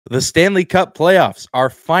The Stanley Cup Playoffs are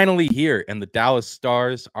finally here, and the Dallas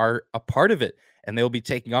Stars are a part of it, and they'll be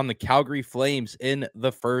taking on the Calgary Flames in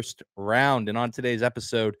the first round. And on today's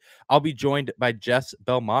episode, I'll be joined by Jess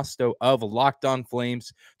Belmosto of Locked On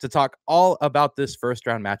Flames to talk all about this first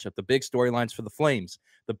round matchup, the big storylines for the Flames,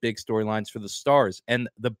 the big storylines for the Stars, and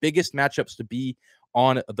the biggest matchups to be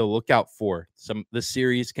on the lookout for. The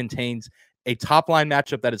series contains a top line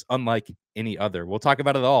matchup that is unlike any other. We'll talk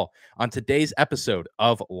about it all on today's episode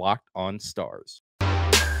of Locked On Stars.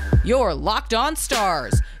 Your Locked On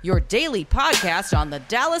Stars, your daily podcast on the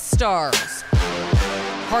Dallas Stars.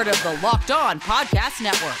 Part of the Locked On Podcast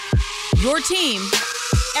Network. Your team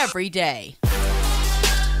every day.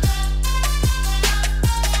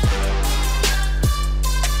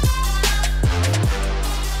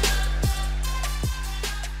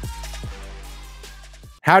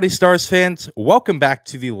 Howdy, Stars fans. Welcome back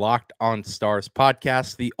to the Locked On Stars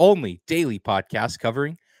podcast, the only daily podcast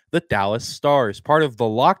covering the Dallas Stars, part of the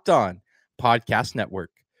Locked On Podcast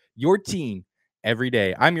Network. Your team every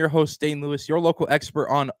day. I'm your host, Dane Lewis, your local expert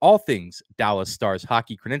on all things Dallas Stars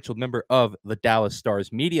hockey, credentialed member of the Dallas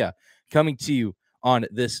Stars media, coming to you on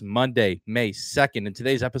this Monday, May 2nd. And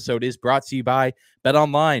today's episode is brought to you by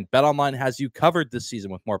BetOnline. BetOnline has you covered this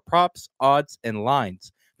season with more props, odds, and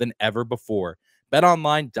lines than ever before.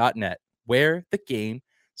 BetOnline.net, where the game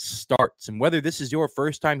starts. And whether this is your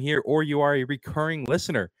first time here or you are a recurring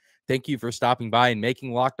listener, thank you for stopping by and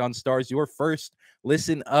making Locked On Stars your first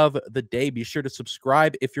listen of the day. Be sure to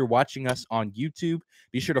subscribe if you're watching us on YouTube.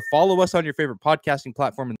 Be sure to follow us on your favorite podcasting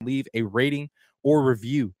platform and leave a rating or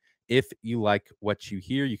review if you like what you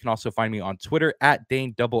hear. You can also find me on Twitter at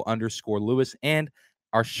Dane_Lewis and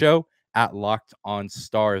our show at Locked On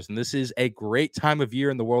Stars. And this is a great time of year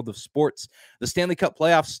in the world of sports. The Stanley Cup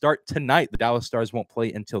Playoffs start tonight. The Dallas Stars won't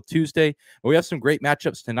play until Tuesday, but we have some great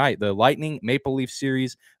matchups tonight. The Lightning Maple Leaf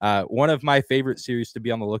series, one of my favorite series to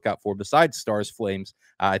be on the lookout for besides Stars Flames.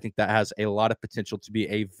 I think that has a lot of potential to be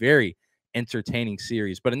a very entertaining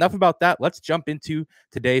series. But enough about that. Let's jump into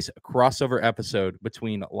today's crossover episode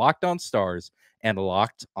between Locked On Stars and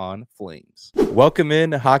Locked On Flames. Welcome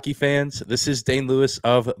in, hockey fans. This is Dane Lewis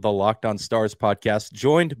of the Locked On Stars podcast,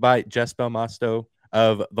 joined by Jess Belmosto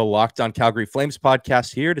of the Locked On Calgary Flames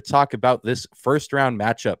podcast, here to talk about this first round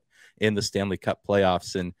matchup in the Stanley Cup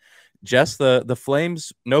playoffs. And Jess, the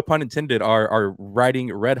Flames, no pun intended, are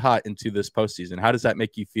riding red hot into this postseason. How does that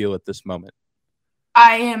make you feel at this moment?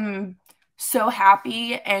 I am so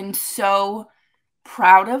happy and so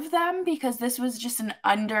proud of them because this was just an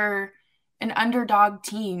underdog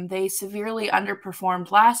team. They severely underperformed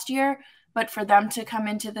last year, but for them to come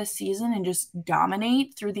into this season and just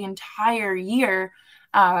dominate through the entire year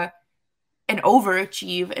and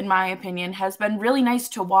overachieve, in my opinion, has been really nice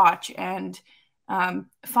to watch and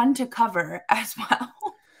fun to cover as well.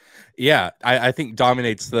 Yeah, I think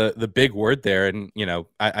dominates the big word there. And, you know,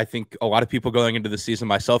 I think a lot of people going into the season,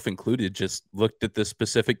 myself included, just looked at this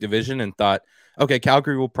specific division and thought, okay,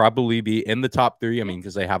 Calgary will probably be in the top three. I mean,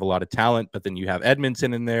 because they have a lot of talent, but then you have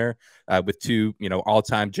Edmonton in there with two,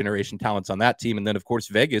 all-time generation talents on that team. And then, of course,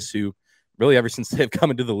 Vegas, who really ever since they've come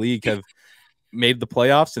into the league have made the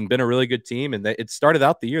playoffs and been a really good team. And it started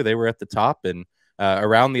out the year, they were at the top, and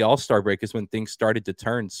around the All-Star break is when things started to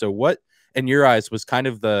turn. So what, in your eyes, was kind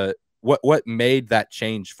of what made that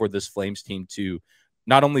change for this Flames team to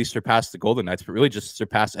not only surpass the Golden Knights, but really just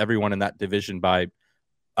surpass everyone in that division by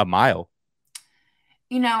a mile?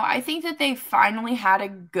 I think that they finally had a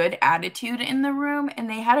good attitude in the room, and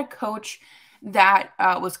they had a coach that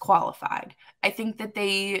was qualified. I think that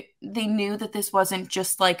they knew that this wasn't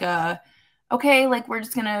just like we're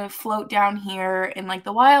just going to float down here in like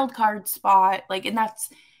the wild card spot. And that's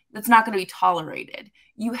not going to be tolerated.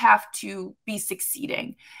 You have to be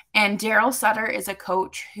succeeding. And Daryl Sutter is a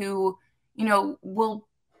coach who, will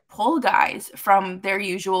pull guys from their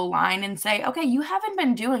usual line and say, okay, you haven't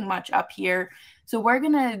been doing much up here, so we're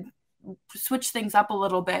going to switch things up a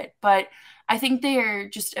little bit. But I think they are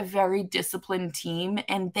just a very disciplined team,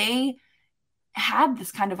 and they had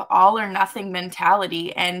this kind of all or nothing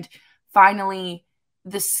mentality, and finally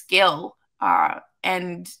the skill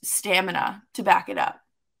and stamina to back it up.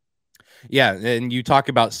 Yeah, and you talk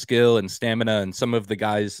about skill and stamina and some of the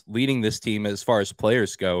guys leading this team as far as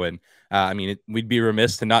players go. And we'd be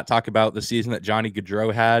remiss to not talk about the season that Johnny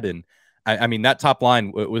Gaudreau had. And that top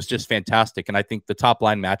line was just fantastic. And I think the top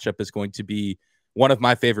line matchup is going to be one of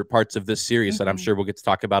my favorite parts of this series that I'm sure we'll get to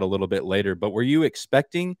talk about a little bit later. But were you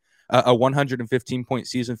expecting a 115-point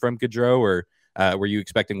season from Gaudreau, or were you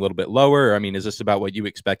expecting a little bit lower? Is this about what you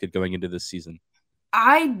expected going into this season?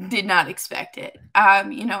 I did not expect it.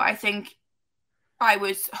 I think I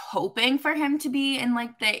was hoping for him to be in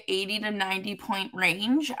like the 80 to 90 point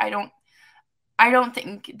range. I don't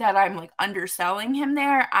think that I'm like underselling him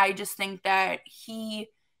there. I just think that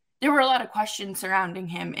there were a lot of questions surrounding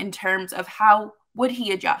him in terms of how would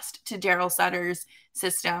he adjust to Daryl Sutter's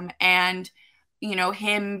system, and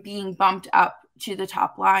him being bumped up to the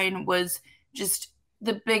top line was just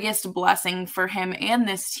the biggest blessing for him and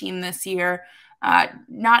this team this year.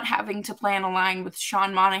 Not having to play on a line with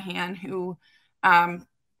Sean Monahan, who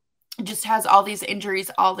just has all these injuries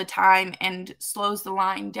all the time and slows the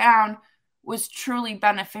line down, was truly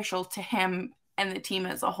beneficial to him and the team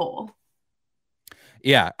as a whole.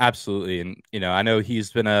 Yeah, absolutely. And, I know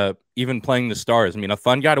he's been even playing the Stars. I mean, a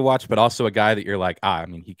fun guy to watch, but also a guy that you're like, I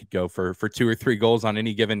mean, he could go for 2 or 3 goals on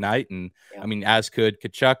any given night. And I mean, as could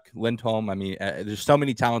Kachuk, Lindholm. I mean, there's so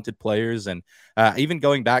many talented players. And even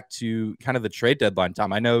going back to kind of the trade deadline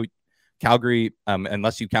time, I know Calgary,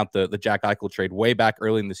 unless you count the Jack Eichel trade way back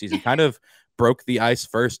early in the season, kind of broke the ice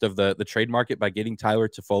first of the trade market by getting Tyler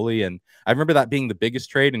Toffoli. And I remember that being the biggest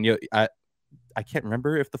trade. And I can't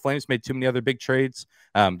remember if the Flames made too many other big trades,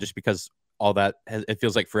 just because all that it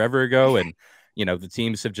feels like forever ago. And, the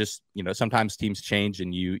teams have just, sometimes teams change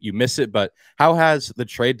and you miss it. But how has the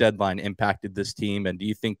trade deadline impacted this team? And do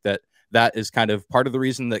you think that is kind of part of the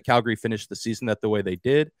reason that Calgary finished the season the way they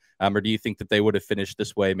did? Or do you think that they would have finished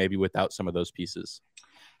this way maybe without some of those pieces?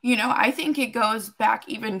 I think it goes back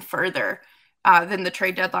even further than the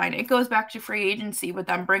trade deadline. It goes back to free agency with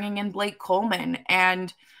them bringing in Blake Coleman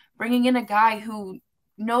and bringing in a guy who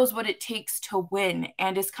knows what it takes to win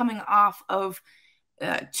and is coming off of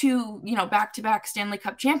 2, back-to-back Stanley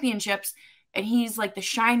Cup championships, and he's like the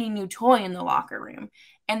shiny new toy in the locker room.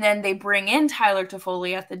 And then they bring in Tyler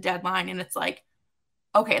Toffoli at the deadline, and it's like,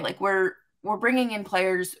 okay, like we're bringing in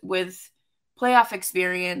players with playoff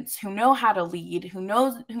experience who know how to lead, who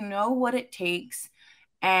know what it takes,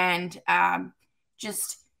 and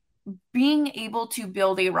just being able to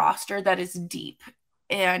build a roster that is deep.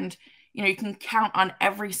 And, you can count on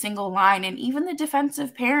every single line, and even the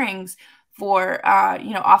defensive pairings for,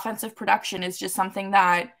 offensive production is just something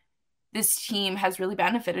that this team has really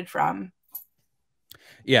benefited from.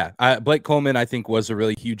 Yeah, Blake Coleman, I think, was a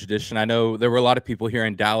really huge addition. I know there were a lot of people here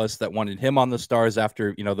in Dallas that wanted him on the Stars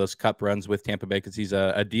after, those cup runs with Tampa Bay, because he's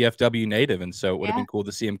a DFW native. And so it would have been cool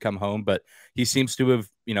to see him come home. But he seems to have,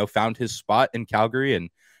 found his spot in Calgary and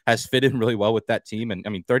has fit in really well with that team. And I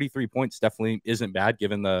mean, 33 points definitely isn't bad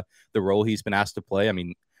given the role he's been asked to play. I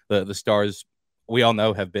mean, the Stars, we all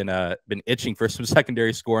know, have been itching for some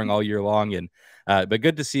secondary scoring all year long. And but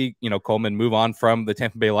good to see, Coleman move on from the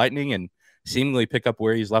Tampa Bay Lightning and seemingly pick up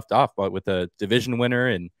where he's left off, but with a division winner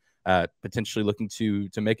and potentially looking to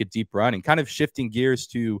make a deep run, and kind of shifting gears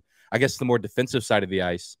to, I guess, the more defensive side of the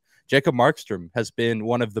ice. Jacob Markstrom has been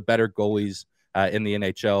one of the better goalies in the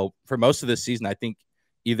NHL for most of this season. I think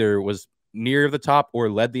either was near the top or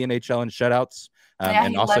led the NHL in shutouts.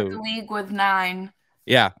 And he also led the league with 9.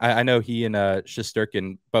 Yeah, I know he and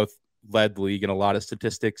Shesterkin both led the league in a lot of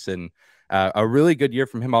statistics, and a really good year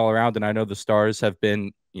from him all around. And I know the Stars have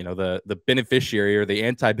been, the beneficiary or the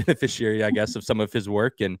anti-beneficiary, I guess, of some of his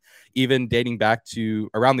work. And even dating back to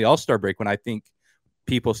around the All-Star break, when I think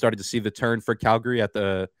people started to see the turn for Calgary I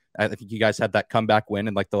think you guys had that comeback win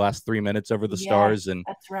in like the last 3 minutes over the Stars. And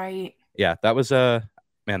that's right. Yeah, that was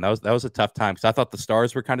that was a tough time, because I thought the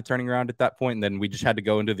Stars were kind of turning around at that point, and then we just had to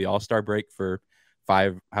go into the All-Star break for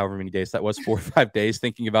however many days that was, 4 or 5 days,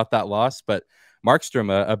 thinking about that loss. But Markstrom,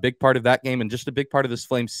 a big part of that game and just a big part of this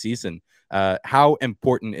Flames season. How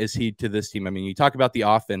important is he to this team? I mean, you talk about the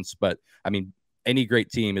offense, but I mean, any great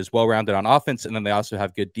team is well-rounded on offense, and then they also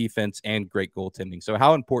have good defense and great goaltending. So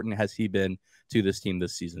how important has he been to this team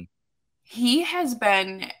this season? He has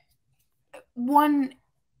been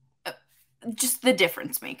just the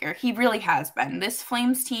difference maker. He really has been. This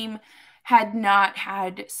Flames team had not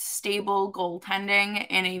had stable goaltending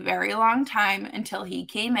in a very long time until he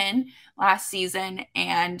came in last season.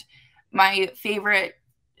 And my favorite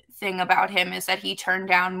thing about him is that he turned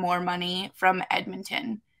down more money from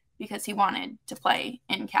Edmonton because he wanted to play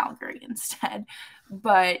in Calgary instead.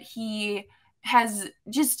 But he has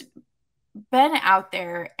just been out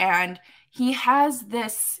there, and he has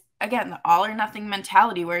this, again, the all or nothing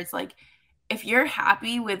mentality where it's like, if you're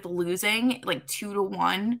happy with losing like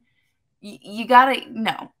 2-1, you gotta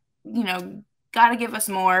gotta give us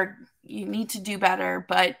more. You need to do better.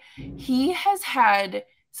 But he has had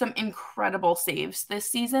some incredible saves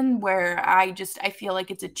this season where I feel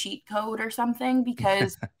like it's a cheat code or something,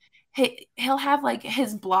 because he'll have like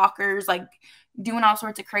his blockers like doing all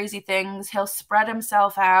sorts of crazy things. He'll spread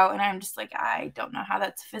himself out, and I'm just like, I don't know how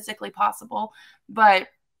that's physically possible. But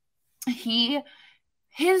he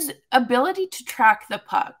his ability to track the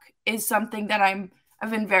puck is something that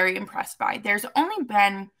I've been very impressed by. There's only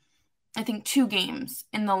been, I think, 2 games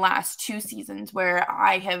in the last 2 seasons where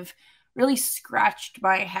I have really scratched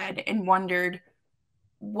my head and wondered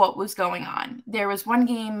what was going on. There was one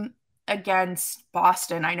game against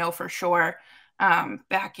Boston, I know for sure,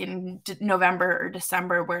 back in November or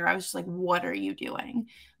December, where I was just like, what are you doing?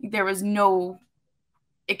 There was no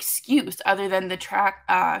excuse other than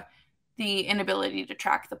the inability to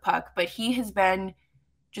track the puck. But he has been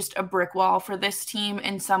just a brick wall for this team,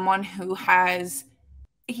 and someone who has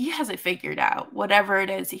it figured out. Whatever it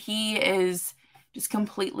is, he is just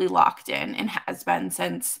completely locked in and has been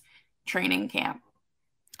since training camp.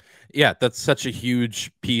 Yeah, that's such a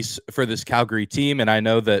huge piece for this Calgary team. And I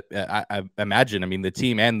know that I imagine, I mean, the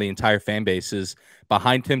team and the entire fan base is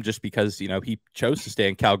behind him just because, you know, he chose to stay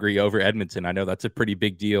in Calgary over Edmonton. I know that's a pretty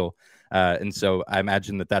big deal. And so I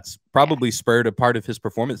imagine that that's probably spurred a part of his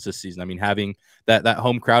performance this season. I mean, having that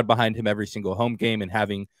home crowd behind him every single home game and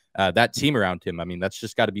having that team around him. I mean, that's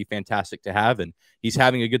just got to be fantastic to have. And he's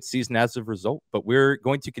having a good season as a result. But we're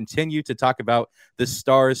going to continue to talk about the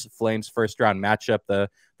Stars Flames first round matchup, the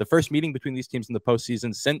first meeting between these teams in the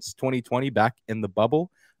postseason since 2020 back in the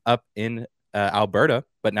bubble up in Alberta.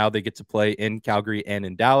 But now they get to play in Calgary and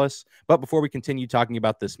in Dallas. But before we continue talking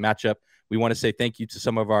about this matchup, we want to say thank you to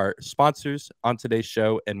some of our sponsors on today's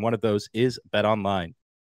show. And one of those is BetOnline.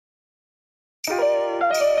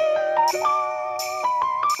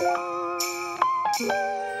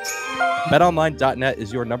 BetOnline.net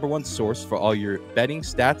is your #1 source for all your betting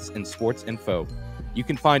stats and sports info. You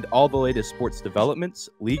can find all the latest sports developments,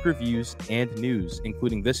 league reviews, and news,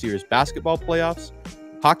 including this year's basketball playoffs,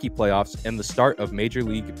 hockey playoffs, and the start of Major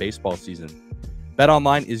League Baseball season.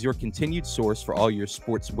 BetOnline is your continued source for all your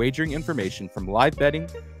sports wagering information, from live betting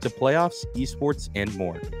to playoffs, esports, and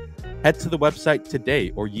more. Head to the website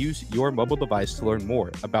today or use your mobile device to learn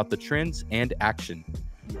more about the trends and action.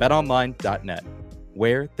 BetOnline.net,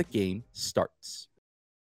 where the game starts.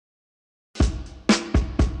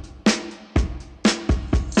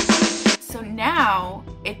 So now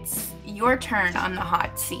it's your turn on the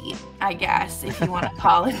hot seat, I guess, if you want to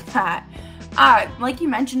call it that. Like you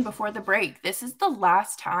mentioned before the break, this is the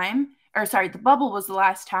last time, the bubble was the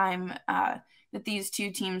last time that these two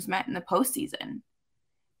teams met in the postseason.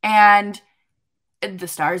 And the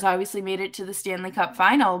Stars obviously made it to the Stanley Cup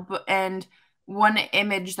final. And one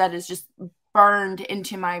image that is just burned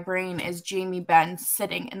into my brain is Jamie Benn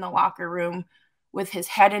sitting in the locker room with his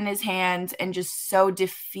head in his hands and just so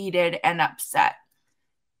defeated and upset.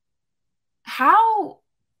 How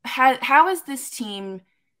is this team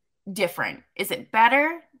different? Is it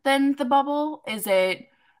better than the bubble? Is it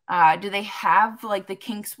do they have like the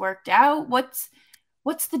kinks worked out? What's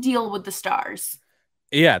the deal with the Stars?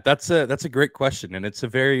 Yeah, that's a great question, and it's a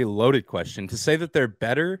very loaded question. To say that they're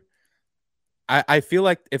better, I feel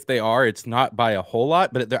like if they are, it's not by a whole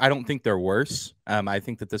lot, but I don't think they're worse. I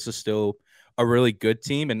think that this is still a really good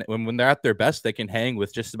team, and when they're at their best, they can hang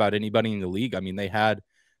with just about anybody in the league. I mean, they had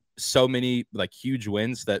so many like huge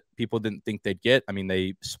wins that people didn't think they'd get. I mean,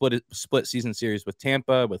 they split season series with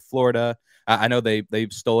Tampa, with Florida. I know they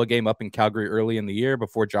stole a game up in Calgary early in the year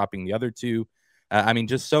before dropping the other two. I mean,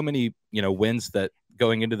 just so many wins that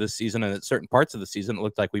going into the season, and at certain parts of the season it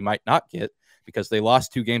looked like we might not get, because they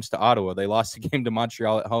lost 2 games to Ottawa, they lost a game to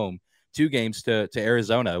Montreal at home, 2 games to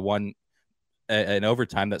Arizona, one in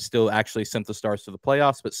overtime that still actually sent the Stars to the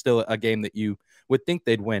playoffs, but still a game that you would think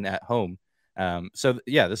they'd win at home. So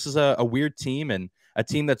yeah, this is a weird team, and a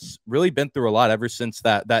team that's really been through a lot ever since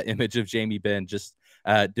that image of Jamie Benn just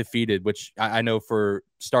defeated, which I know for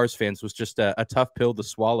Stars fans was just a tough pill to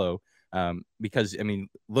swallow, because I mean,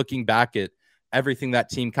 looking back at everything that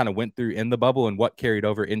team kind of went through in the bubble and what carried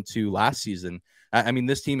over into last season, I mean,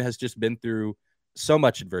 this team has just been through so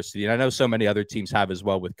much adversity, and I know so many other teams have as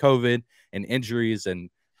well, with COVID and injuries. And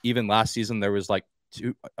even last season there was like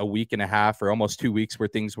a week and a half or almost 2 weeks where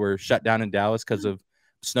things were shut down in Dallas because of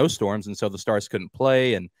snowstorms, and so the Stars couldn't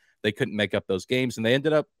play and they couldn't make up those games, and they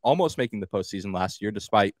ended up almost making the postseason last year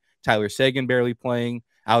despite Tyler Seguin barely playing.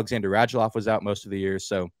 Alexander Radulov was out most of the year.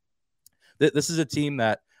 So this is a team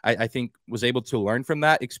that I think was able to learn from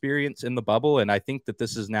that experience in the bubble, and I think that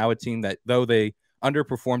this is now a team that, though they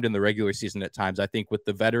underperformed in the regular season at times, I think with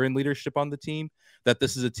the veteran leadership on the team, that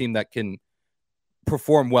this is a team that can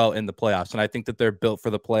perform well in the playoffs. And I think that they're built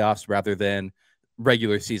for the playoffs rather than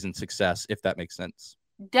regular season success, if that makes sense.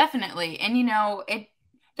 Definitely. And, it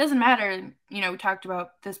doesn't matter, we talked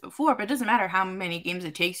about this before, but it doesn't matter how many games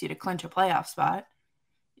it takes you to clinch a playoff spot.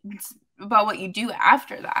 It's about what you do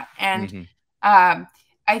after that. And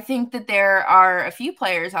I I think that there are a few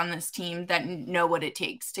players on this team that know what it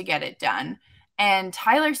takes to get it done. And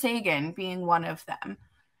Tyler Seguin being one of them.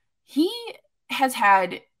 He has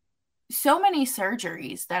had so many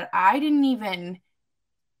surgeries that I didn't even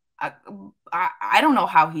I don't know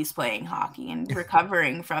how he's playing hockey and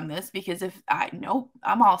recovering from this, because if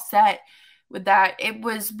I'm all set with that. It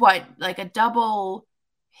was like a double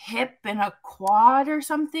hip and a quad or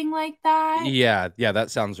something like that. Yeah,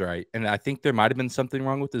 that sounds right. And I think there might have been something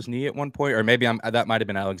wrong with his knee at one point, or maybe that might have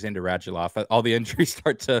been Alexander Radulov. All the injuries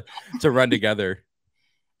start to run together.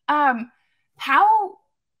 How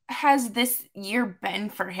has this year been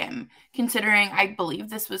for him, considering I believe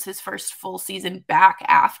this was his first full season back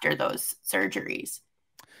after those surgeries?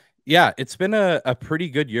 Yeah, it's been a pretty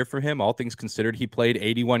good year for him, all things considered. He played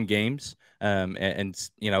 81 games. And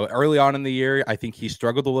early on in the year, I think he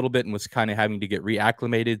struggled a little bit and was kind of having to get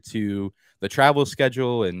reacclimated to the travel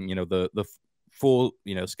schedule and, the full,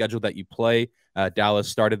 schedule that you play. Dallas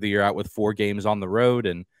started the year out with 4 games on the road.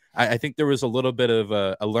 And I think there was a little bit of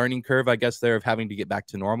a learning curve, I guess, there of having to get back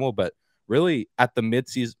to normal. But really at the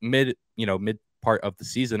mid part of the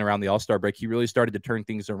season around the All-Star break, he really started to turn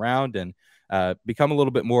things around and become a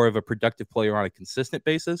little bit more of a productive player on a consistent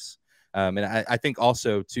basis. And I think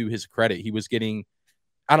also, to his credit, he was getting,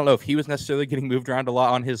 I don't know if he was necessarily getting moved around a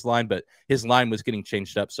lot on his line, but his line was getting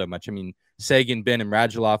changed up so much. I mean, Seguin, Ben, and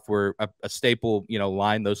Radulov were a staple,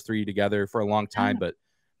 line, those 3 together for a long time, but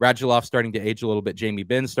Radulov starting to age a little bit. Jamie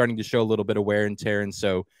Benn starting to show a little bit of wear and tear. And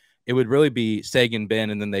so it would really be Seguin, Ben,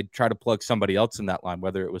 and then they'd try to plug somebody else in that line,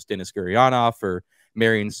 whether it was Denis Gurianov or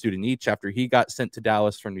Marian Studenic after he got sent to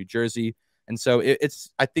Dallas from New Jersey. And so it's,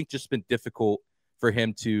 I think, just been difficult for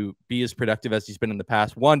him to be as productive as he's been in the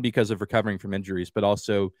past. One, because of recovering from injuries, but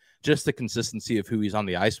also just the consistency of who he's on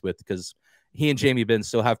the ice with, because he and Jamie Benn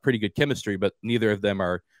still have pretty good chemistry, but neither of them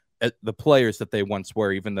are the players that they once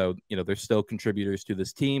were, even though, they're still contributors to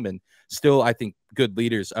this team and still, I think, good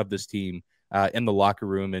leaders of this team in the locker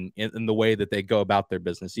room and in the way that they go about their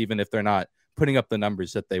business, even if they're not putting up the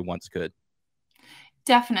numbers that they once could.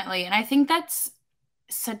 Definitely. And I think that's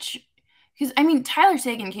because, I mean, Tyler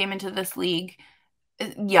Seguin came into this league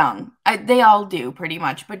young. They all do pretty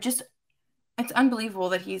much, but just it's unbelievable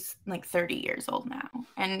that he's like 30 years old now.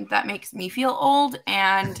 And that makes me feel old.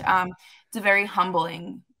 And it's a very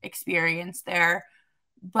humbling experience there.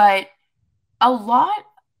 But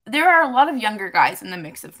there are a lot of younger guys in the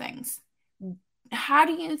mix of things. How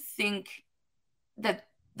do you think that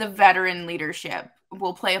the veteran leadership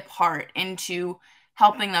will play a part into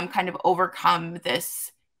helping them kind of overcome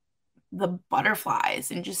the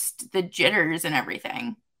butterflies and just the jitters and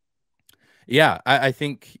everything? Yeah, I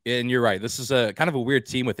think, and you're right, this is a kind of a weird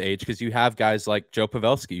team with age, because you have guys like Joe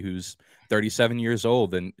Pavelski, who's 37 years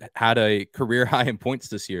old and had a career high in points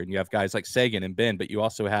this year. And you have guys like Seguin and Ben, but you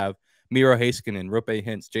also have Miro Heiskanen, Roope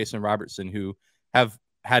Hintz, Jason Robertson, who have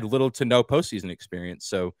had little to no postseason experience.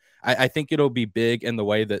 So I think it'll be big in the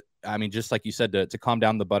way that, I mean, just like you said, to calm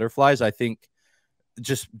down the butterflies. I think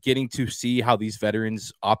just getting to see how these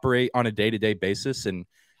veterans operate on a day-to-day basis. And,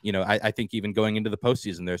 I think even going into the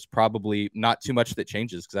postseason, there's probably not too much that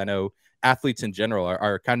changes, because I know athletes in general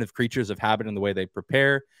are kind of creatures of habit in the way they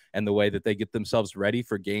prepare and the way that they get themselves ready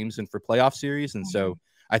for games and for playoff series. And so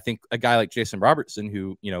I think a guy like Jason Robertson,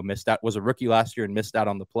 who, missed out, was a rookie last year and missed out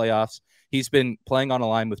on the playoffs. He's been playing on a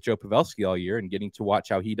line with Joe Pavelski all year and getting to watch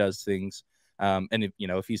how he does things. And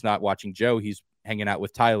if he's not watching Joe, he's hanging out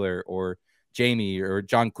with Tyler or Jamie or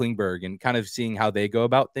John Klingberg and kind of seeing how they go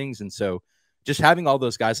about things. And so just having all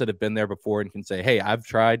those guys that have been there before and can say, hey, I've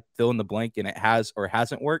tried, fill in the blank, and it has or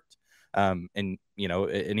hasn't worked. And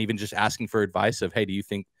even just asking for advice of, hey, do you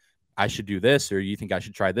think I should do this, or do you think I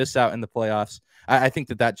should try this out in the playoffs? I think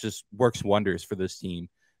that just works wonders for this team.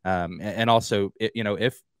 And also,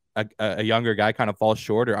 if a younger guy kind of falls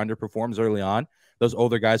short or underperforms early on, those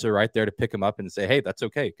older guys are right there to pick him up and say, hey, that's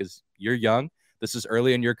okay, because you're young. This is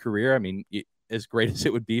early in your career. I mean, as great as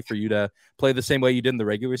it would be for you to play the same way you did in the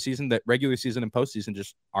regular season, that regular season and postseason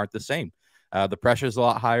just aren't the same. The pressure is a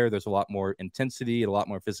lot higher. There's a lot more intensity, a lot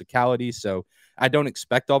more physicality. So I don't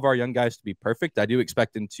expect all of our young guys to be perfect. I do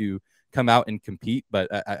expect them to come out and compete. But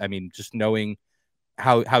I mean, just knowing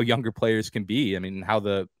how younger players can be, I mean, how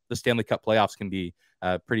the Stanley Cup playoffs can be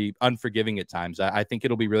pretty unforgiving at times. I think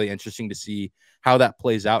it'll be really interesting to see how that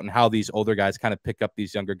plays out and how these older guys kind of pick up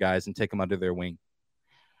these younger guys and take them under their wing.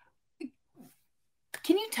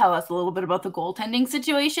 Can you tell us a little bit about the goaltending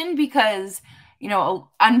situation? Because,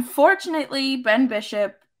 unfortunately, Ben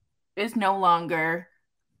Bishop is no longer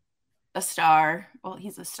a star. Well,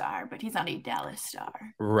 he's a star, but he's not a Dallas star.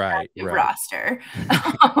 Right. Roster.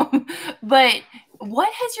 But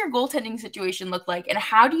what has your goaltending situation looked like, and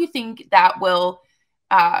how do you think that will,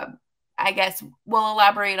 I guess we'll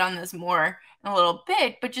elaborate on this more in a little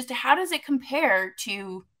bit, but just how does it compare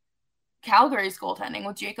to Calgary's goaltending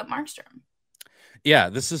with Jacob Markstrom? Yeah,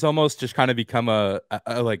 this has almost just kind of become a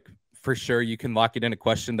like, for sure you can lock it in, a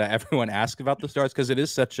question that everyone asks about the Stars, because it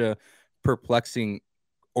is such a perplexing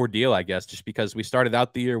ordeal, I guess, just because we started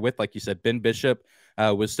out the year with, like you said, Ben Bishop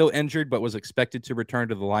was still injured, but was expected to return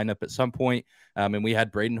to the lineup at some point. And we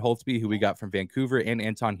had Braden Holtby, who we got from Vancouver, and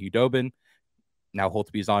Anton Hudobin. Now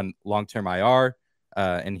Holtby's on long-term IR,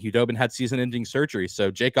 and Hudobin had season-ending surgery. So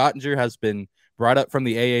Jake Oettinger has been brought up from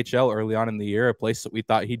the AHL early on in the year, a place that we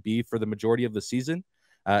thought he'd be for the majority of the season.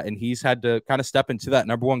 And he's had to kind of step into that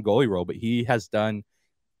number one goalie role, but he has done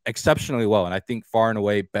exceptionally well, and I think far and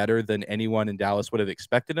away better than anyone in Dallas would have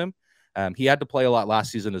expected him. He had to play a lot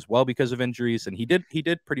last season as well because of injuries, and he did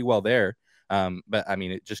pretty well there. But I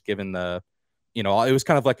mean, it just given the, it was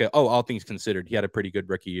kind of like all things considered, he had a pretty good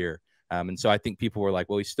rookie year. And so I think people were like,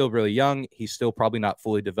 well, he's still really young. He's still probably not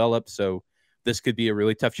fully developed. So this could be a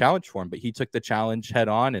really tough challenge for him. But he took the challenge head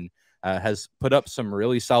on and has put up some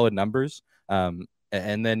really solid numbers.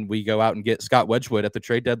 And then we go out and get Scott Wedgwood at the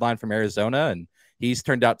trade deadline from Arizona, and he's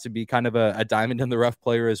turned out to be kind of a diamond in the rough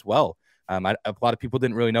player as well. A lot of people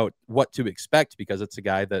didn't really know what to expect because it's a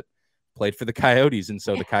guy that played for the Coyotes. And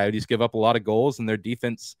so the Coyotes give up a lot of goals, and their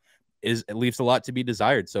defense leaves a lot to be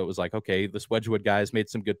desired. So it was like, okay, this Wedgwood guy has made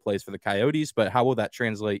some good plays for the Coyotes, but how will that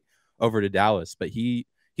translate over to Dallas? But he's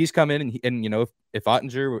come in, and if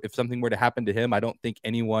Oettinger, if something were to happen to him, I don't think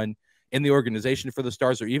anyone in the organization for the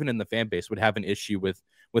Stars or even in the fan base would have an issue with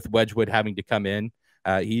Wedgwood having to come in.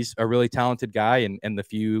 He's a really talented guy, and the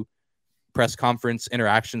few press conference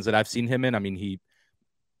interactions that I've seen him in, I mean, he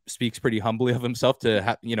speaks pretty humbly of himself to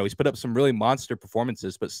have, he's put up some really monster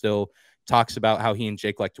performances, but still talks about how he and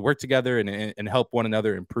Jake like to work together and help one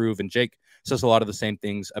another improve. And Jake says a lot of the same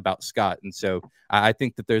things about Scott. And so I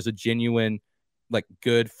think that there's a genuine, like,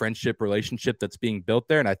 good friendship relationship that's being built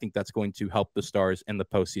there. And I think that's going to help the Stars in the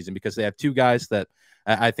postseason because they have two guys that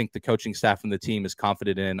I think the coaching staff and the team is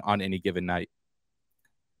confident in on any given night.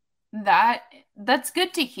 That's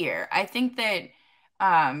good to hear. I think that,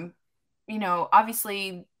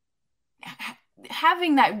 obviously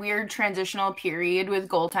having that weird transitional period with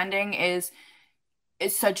goaltending is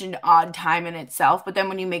such an odd time in itself. But then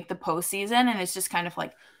when you make the postseason and it's just kind of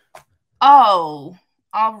like, oh,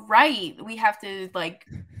 all right, we have to like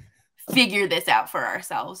figure this out for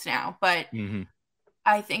ourselves now. But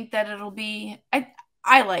I think that it'll be,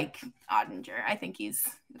 I like Oettinger. I think he's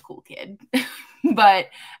a cool kid. But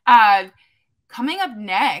coming up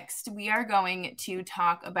next, we are going to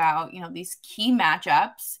talk about, these key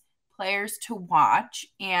matchups, players to watch,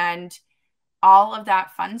 and all of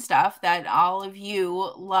that fun stuff that all of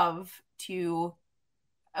you love to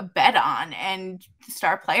bet on and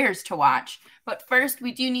star players to watch. But first,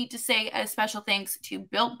 we do need to say a special thanks to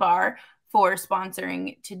Built Bar for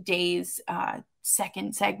sponsoring today's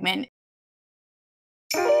second segment.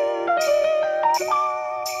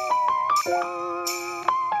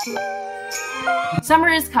 Summer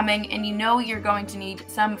is coming, and you're going to need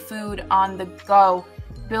some food on the go.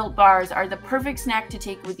 Built Bars are the perfect snack to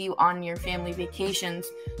take with you on your family vacations.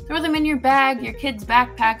 Throw them in your bag, your kids'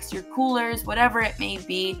 backpacks, your coolers, whatever it may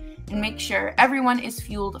be, and make sure everyone is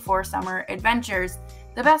fueled for summer adventures.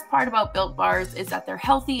 The best part about Built Bars is that they're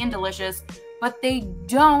healthy and delicious, but they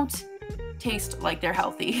don't taste like they're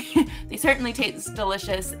healthy. They certainly taste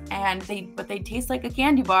delicious, but they taste like a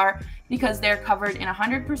candy bar because they're covered in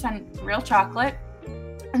 100% real chocolate,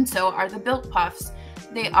 and so are the Built Puffs.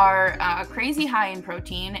 They are crazy high in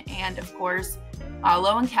protein and, of course,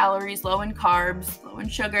 low in calories, low in carbs, low in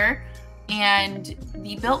sugar, and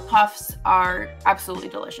the Built Puffs are absolutely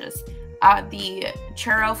delicious. The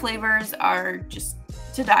churro flavors are just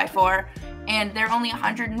to die for, and they're only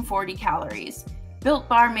 140 calories. Built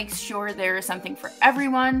Bar makes sure there is something for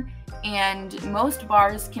everyone, and most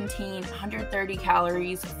bars contain 130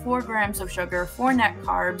 calories, 4 grams of sugar, 4 net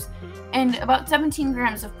carbs, and about 17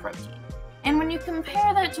 grams of protein. And when you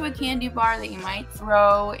compare that to a candy bar that you might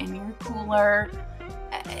throw in your cooler,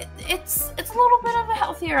 it's a little bit of a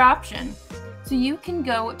healthier option. So you can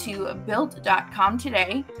go to built.com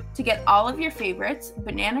today to get all of your favorites: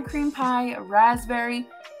 banana cream pie, raspberry,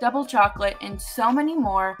 double chocolate, and so many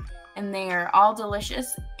more. And they are all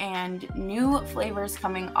delicious and new flavors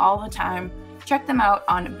coming all the time. Check them out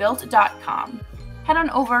on built.com. Head on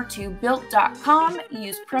over to built.com,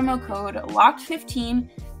 use promo code LOCKED15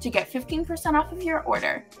 to get 15% off of your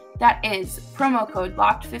order. That is promo code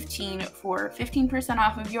LOCKED15 for 15%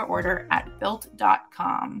 off of your order at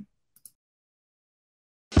built.com.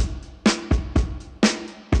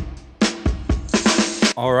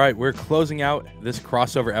 All right, we're closing out this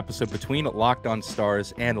crossover episode between Locked On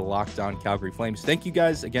Stars and Locked On Calgary Flames. Thank you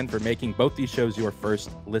guys again for making both these shows your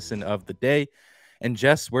first listen of the day. And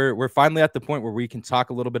Jess, we're finally at the point where we can talk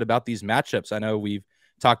a little bit about these matchups. I know we've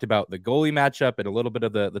talked about the goalie matchup and a little bit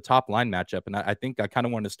of the top line matchup, and I think I kind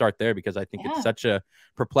of wanted to start there because I think it's such a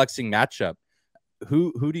perplexing matchup.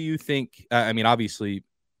 Who do you think? I mean, obviously,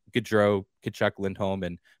 Gaudreau, Tkachuk, Lindholm,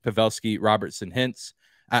 and Pavelski, Robertson, Hintz.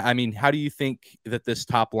 I mean, how do you think that this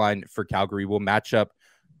top line for Calgary will match up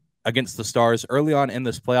against the Stars early on in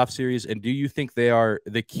this playoff series? And do you think they are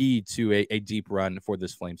the key to a deep run for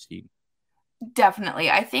this Flames team? Definitely.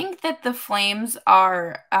 I think that the Flames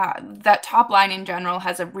are, that top line in general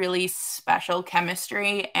has a really special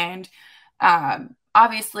chemistry. And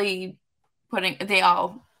obviously, they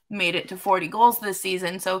all made it to 40 goals this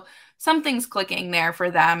season. So something's clicking there for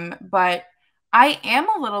them. But I am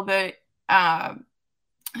a little bit,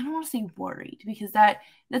 I don't want to say worried because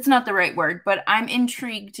that's not the right word, but I'm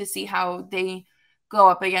intrigued to see how they go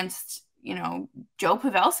up against, Joe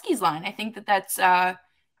Pavelski's line. I think that that's, a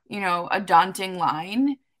daunting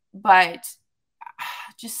line, but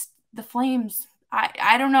just the Flames,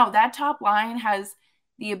 I don't know. That top line has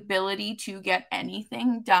the ability to get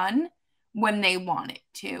anything done when they want it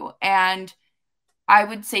to. And I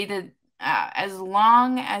would say that as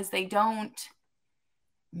long as they don't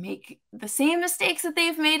make the same mistakes that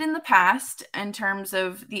they've made in the past in terms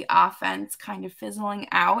of the offense kind of fizzling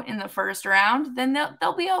out in the first round, then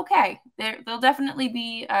they'll be okay. They'll definitely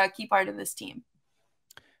be a key part of this team.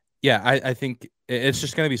 Yeah, I think it's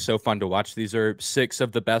just going to be so fun to watch. These are 6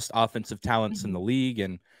 of the best offensive talents in the league.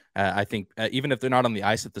 And I think even if they're not on the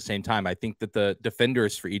ice at the same time, I think that the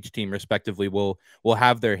defenders for each team respectively will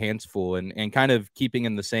have their hands full. And kind of keeping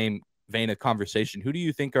in the same vein of conversation, who do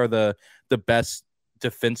you think are the best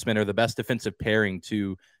defenseman or the best defensive pairing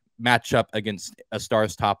to match up against a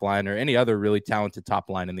Stars top line or any other really talented top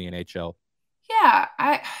line in the NHL? Yeah,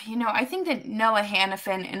 I think that Noah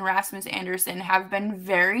Hannafin and Rasmus Andersson have been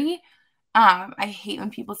very, I hate when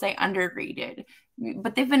people say underrated,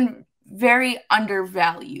 but they've been very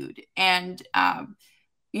undervalued. And,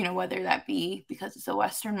 whether that be because it's a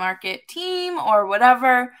Western market team or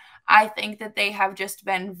whatever, I think that they have just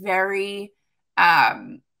been very,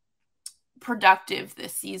 productive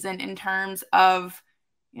this season in terms of,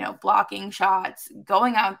 blocking shots,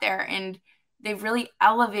 going out there, and they've really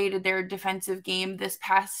elevated their defensive game this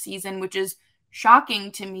past season, which is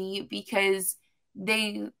shocking to me because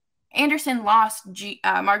Anderson lost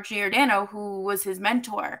Mark Giordano, who was his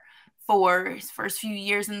mentor for his first few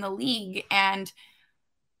years in the league. And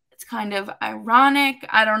it's kind of ironic.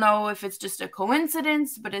 I don't know if it's just a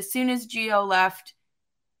coincidence, but as soon as Gio left,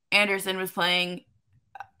 Anderson was playing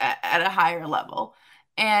at a higher level.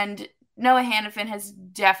 And Noah Hannafin has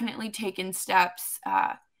definitely taken steps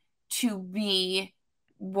to be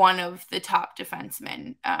one of the top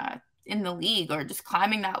defensemen in the league, or just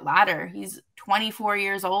climbing that ladder. He's 24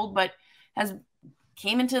 years old, but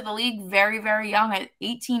came into the league very, very young at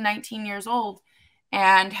 18, 19 years old,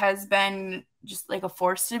 and has been just like a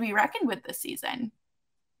force to be reckoned with this season.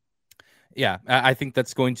 Yeah, I think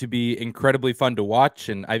that's going to be incredibly fun to watch.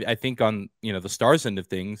 And I think on, the Stars end of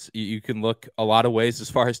things, you can look a lot of ways as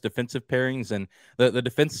far as defensive pairings, and the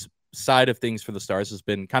defense side of things for the Stars has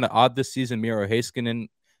been kind of odd this season. Miro Heiskanen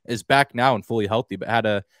is back now and fully healthy, but had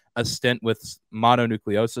a stint with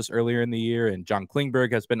mononucleosis earlier in the year. And John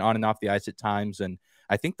Klingberg has been on and off the ice at times. And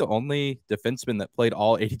I think the only defenseman that played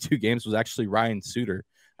all 82 games was actually Ryan Suter,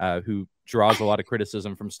 who draws a lot of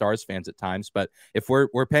criticism from Stars fans at times. But if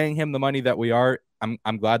we're paying him the money that we are,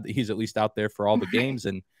 I'm glad that he's at least out there for all the games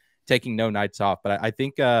and taking no nights off. But I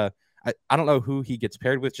think I don't know who he gets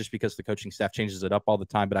paired with, just because the coaching staff changes it up all the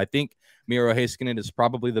time. But I think Miro Heiskanen is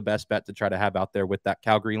probably the best bet to try to have out there with that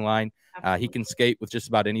Calgary line. He can skate with just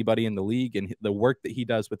about anybody in the league, and the work that he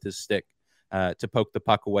does with his stick to poke the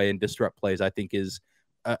puck away and disrupt plays, I think is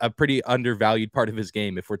a pretty undervalued part of his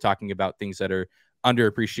game if we're talking about things that are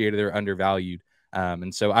underappreciated or undervalued.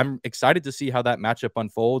 And so I'm excited to see how that matchup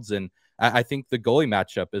unfolds. And I think the goalie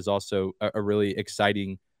matchup is also a really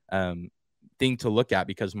exciting thing to look at,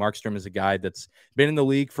 because Markstrom is a guy that's been in the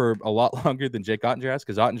league for a lot longer than Jake Oettinger has,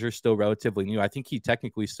 because Oettinger is still relatively new. I think he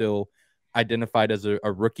technically still identified as a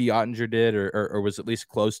rookie, Oettinger did, or was at least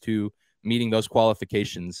close to meeting those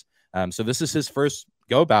qualifications. So this is his first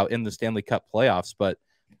go about in the Stanley Cup playoffs. But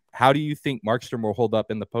how do you think Markstrom will hold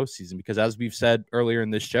up in the postseason? Because as we've said earlier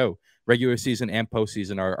in this show, regular season and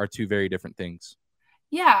postseason are two very different things.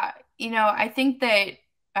 Yeah, I think that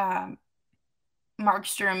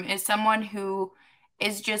Markstrom is someone who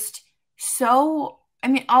is just so I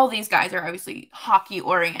mean, all these guys are obviously hockey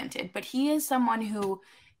oriented, but he is someone who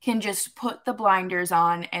can just put the blinders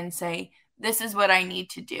on and say, this is what I need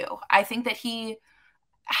to do. I think that he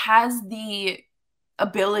has the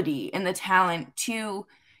ability and the talent to,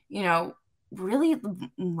 you know, really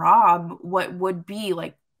rob what would be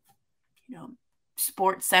like, you know,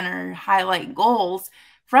 Sports Center highlight goals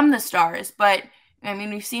from the Stars. But I mean,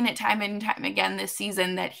 we've seen it time and time again this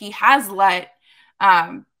season that he has let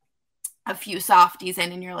a few softies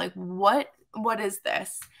in, and you're like, what is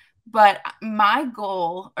this? But my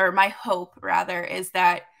goal, or my hope rather, is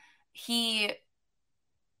that he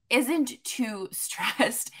isn't too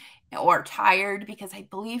stressed or tired, because I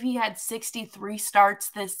believe he had 63 starts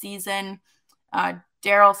this season.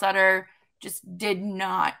 Daryl Sutter just did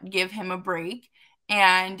not give him a break,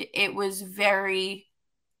 and it was very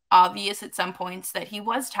obvious at some points that he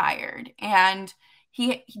was tired. And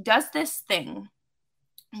he does this thing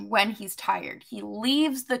when he's tired. He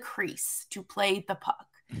leaves the crease to play the puck.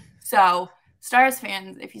 So, Stars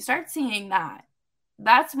fans, if you start seeing that,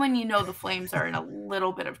 that's when you know the Flames are in a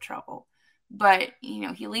little bit of trouble. But, you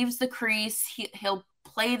know, he leaves the crease. He'll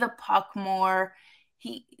play the puck more.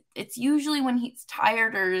 It's usually when he's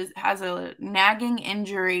tired or has a nagging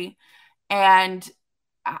injury. And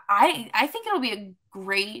I think it'll be a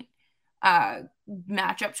great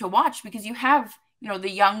matchup to watch, because you have, you know, the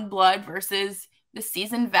young blood versus the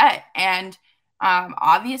seasoned vet. And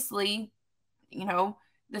obviously, you know,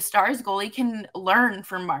 the Stars goalie can learn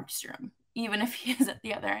from Markstrom, even if he is at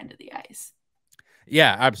the other end of the ice.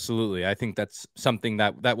 Yeah, absolutely. I think that's something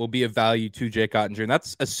that will be of value to Jake Oettinger, and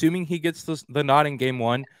that's assuming he gets the nod in game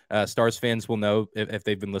one. Stars fans will know, if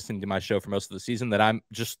they've been listening to my show for most of the season, that I'm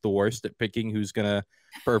just the worst at picking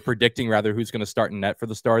predicting rather who's gonna start in net for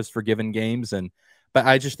the Stars for given games. But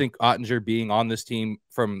I just think Oettinger being on this team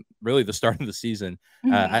from really the start of the season,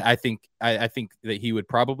 I think that he would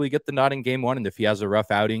probably get the nod in game one, and if he has a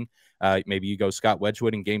rough outing, maybe you go Scott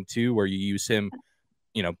Wedgwood in game two, where you use him,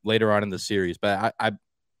 you know, later on in the series. But I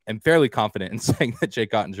am fairly confident in saying that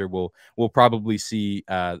Jake Oettinger will probably see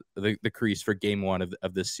the crease for game one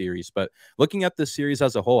of this series. But looking at this series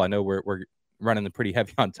as a whole, I know we're running pretty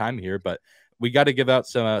heavy on time here, but we got to give out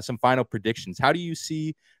some final predictions. How do you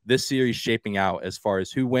see this series shaping out as far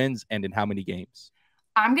as who wins and in how many games?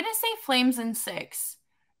 I'm going to say Flames in 6,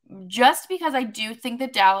 just because I do think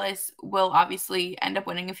that Dallas will obviously end up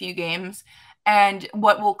winning a few games. And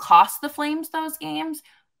what will cost the Flames those games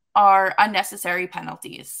are unnecessary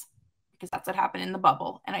penalties, because that's what happened in the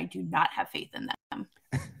bubble, and I do not have faith in them.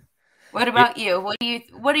 What about you?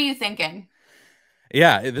 What are you thinking?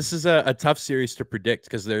 Yeah, this is a tough series to predict,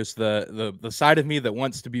 because there's the side of me that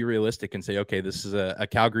wants to be realistic and say, okay, this is a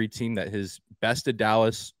Calgary team that has bested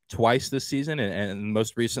Dallas twice this season, and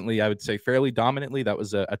most recently, I would say fairly dominantly. That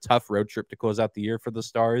was a tough road trip to close out the year for the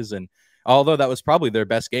Stars, and although that was probably their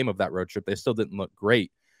best game of that road trip, they still didn't look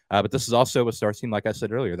great. But this is also a Stars team, like I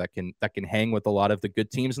said earlier, that can hang with a lot of the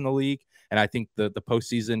good teams in the league, and I think the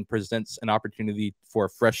postseason presents an opportunity for a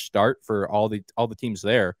fresh start for all the teams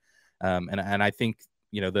there. And I think,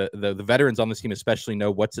 you know, the veterans on this team especially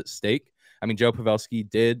know what's at stake. I mean, Joe Pavelski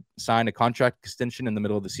did sign a contract extension in the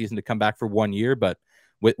middle of the season to come back for 1 year, but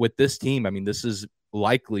with this team, I mean, this is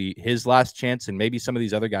likely his last chance, and maybe some of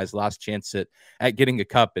these other guys' last chance at getting a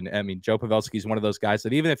cup. And I mean, Joe Pavelski is one of those guys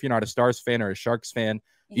that even if you're not a Stars fan or a Sharks fan,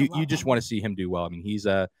 you just want to see him do well. I mean, he's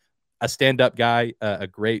a stand-up guy, a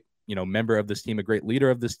great, you know, member of this team, a great leader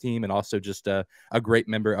of this team, and also just a great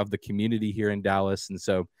member of the community here in Dallas. And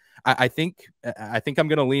so I think I'm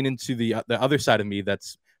going to lean into the other side of me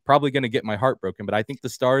that's probably going to get my heart broken. But I think the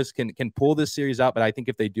Stars can pull this series out. But I think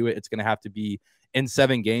if they do it, it's going to have to be in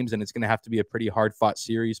 7 games, and it's going to have to be a pretty hard-fought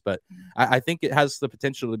series. But I think it has the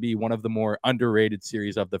potential to be one of the more underrated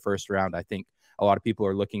series of the first round. I think a lot of people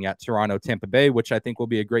are looking at Toronto-Tampa Bay, which I think will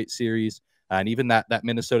be a great series. And even that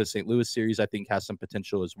Minnesota-St. Louis series, I think, has some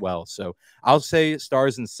potential as well. So I'll say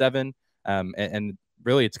Stars in 7. And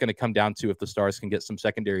really, it's going to come down to if the Stars can get some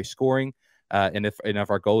secondary scoring, and if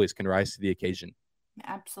our goalies can rise to the occasion.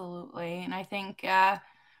 Absolutely. And I think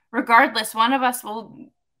regardless, one of us will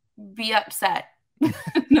be upset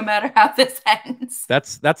no matter how this ends.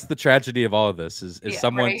 That's the tragedy of all of this is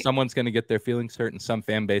right? Someone's going to get their feelings hurt, and some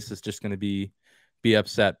fan base is just going to be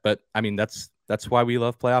upset. But I mean, that's why we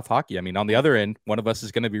love playoff hockey. I mean, on the other end, one of us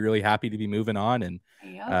is going to be really happy to be moving on, and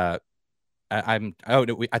I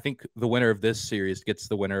think the winner of this series gets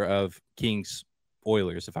the winner of Kings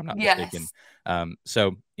Oilers, if I'm not mistaken.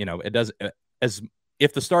 So, you know, it does, as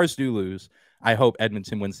if the Stars do lose, I hope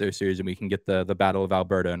Edmonton wins their series and we can get the Battle of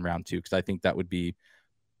Alberta in round 2, because I think that would be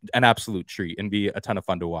an absolute treat and be a ton of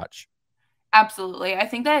fun to watch. Absolutely. I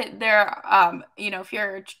think that they're, if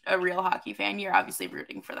you're a real hockey fan, you're obviously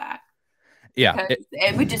rooting for that. Yeah. Because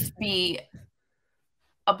it would just be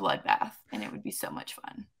a bloodbath and it would be so much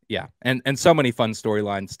fun. Yeah. And so many fun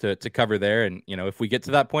storylines to cover there. And, if we get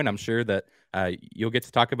to that point, I'm sure that you'll get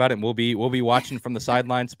to talk about it and we'll be watching from the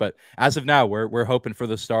sidelines. But as of now, we're hoping for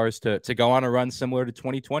the Stars to go on a run similar to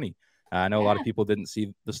 2020. I know a lot of people didn't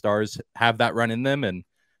see the Stars have that run in them and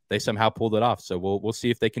they somehow pulled it off. So we'll see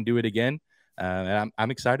if they can do it again. And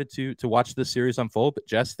I'm excited to watch this series unfold. But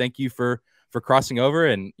Jess, thank you for crossing over.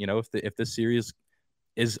 And, if this series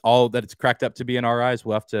is all that it's cracked up to be in our eyes,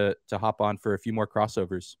 we'll have to hop on for a few more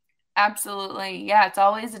crossovers. Absolutely. Yeah, it's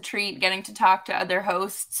always a treat getting to talk to other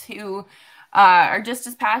hosts who are just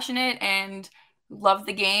as passionate and love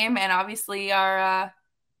the game and obviously are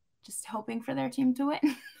just hoping for their team to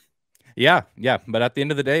win. Yeah. But at the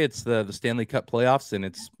end of the day, it's the Stanley Cup playoffs, and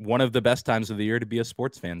it's one of the best times of the year to be a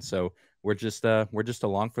sports fan. So we're just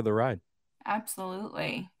along for the ride.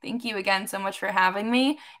 Absolutely. Thank you again so much for having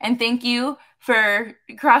me. And thank you for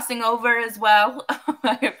crossing over as well.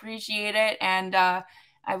 I appreciate it. And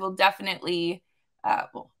I will definitely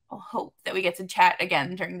I'll hope that we get to chat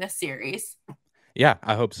again during this series. Yeah,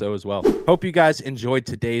 I hope so as well. Hope you guys enjoyed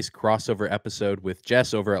today's crossover episode with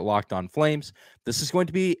Jess over at Locked On Flames. This is going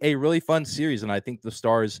to be a really fun series, and I think the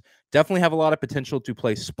Stars definitely have a lot of potential to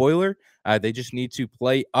play spoiler. They just need to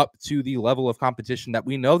play up to the level of competition that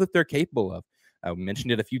we know that they're capable of. We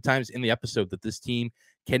mentioned it a few times in the episode that this team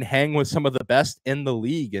can hang with some of the best in the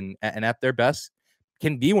league, and at their best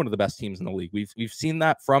can be one of the best teams in the league. We've seen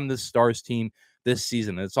that from this Stars team this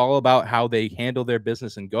season. It's all about how they handle their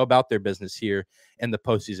business and go about their business here in the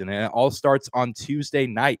postseason. And it all starts on Tuesday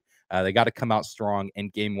night. They got to come out strong in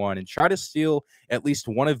game one and try to steal at least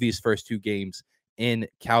one of these first two games in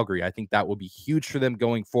Calgary. I think that will be huge for them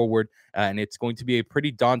going forward. And it's going to be a pretty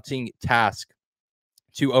daunting task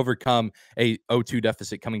to overcome a 0-2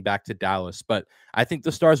 deficit coming back to Dallas. But I think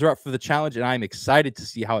the Stars are up for the challenge, and I'm excited to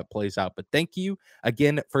see how it plays out. But thank you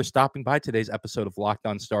again for stopping by today's episode of Locked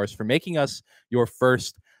On Stars, for making us your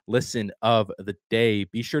first listen of the day.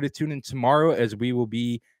 Be sure to tune in tomorrow as we will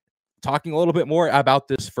be talking a little bit more about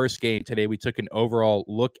this first game. Today, we took an overall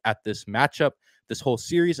look at this matchup, this whole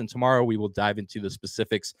series, and tomorrow we will dive into the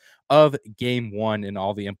specifics of game one and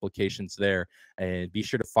all the implications there. And be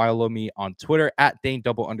sure to follow me on Twitter at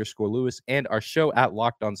Dane_Lewis and our show at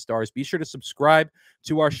Locked On Stars. Be sure to subscribe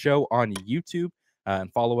to our show on YouTube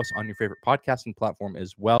and follow us on your favorite podcasting platform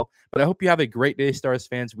as well. But I hope you have a great day, Stars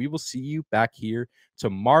fans. We will see you back here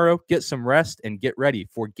tomorrow. Get some rest and get ready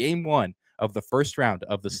for game one of the first round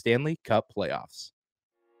of the Stanley Cup playoffs.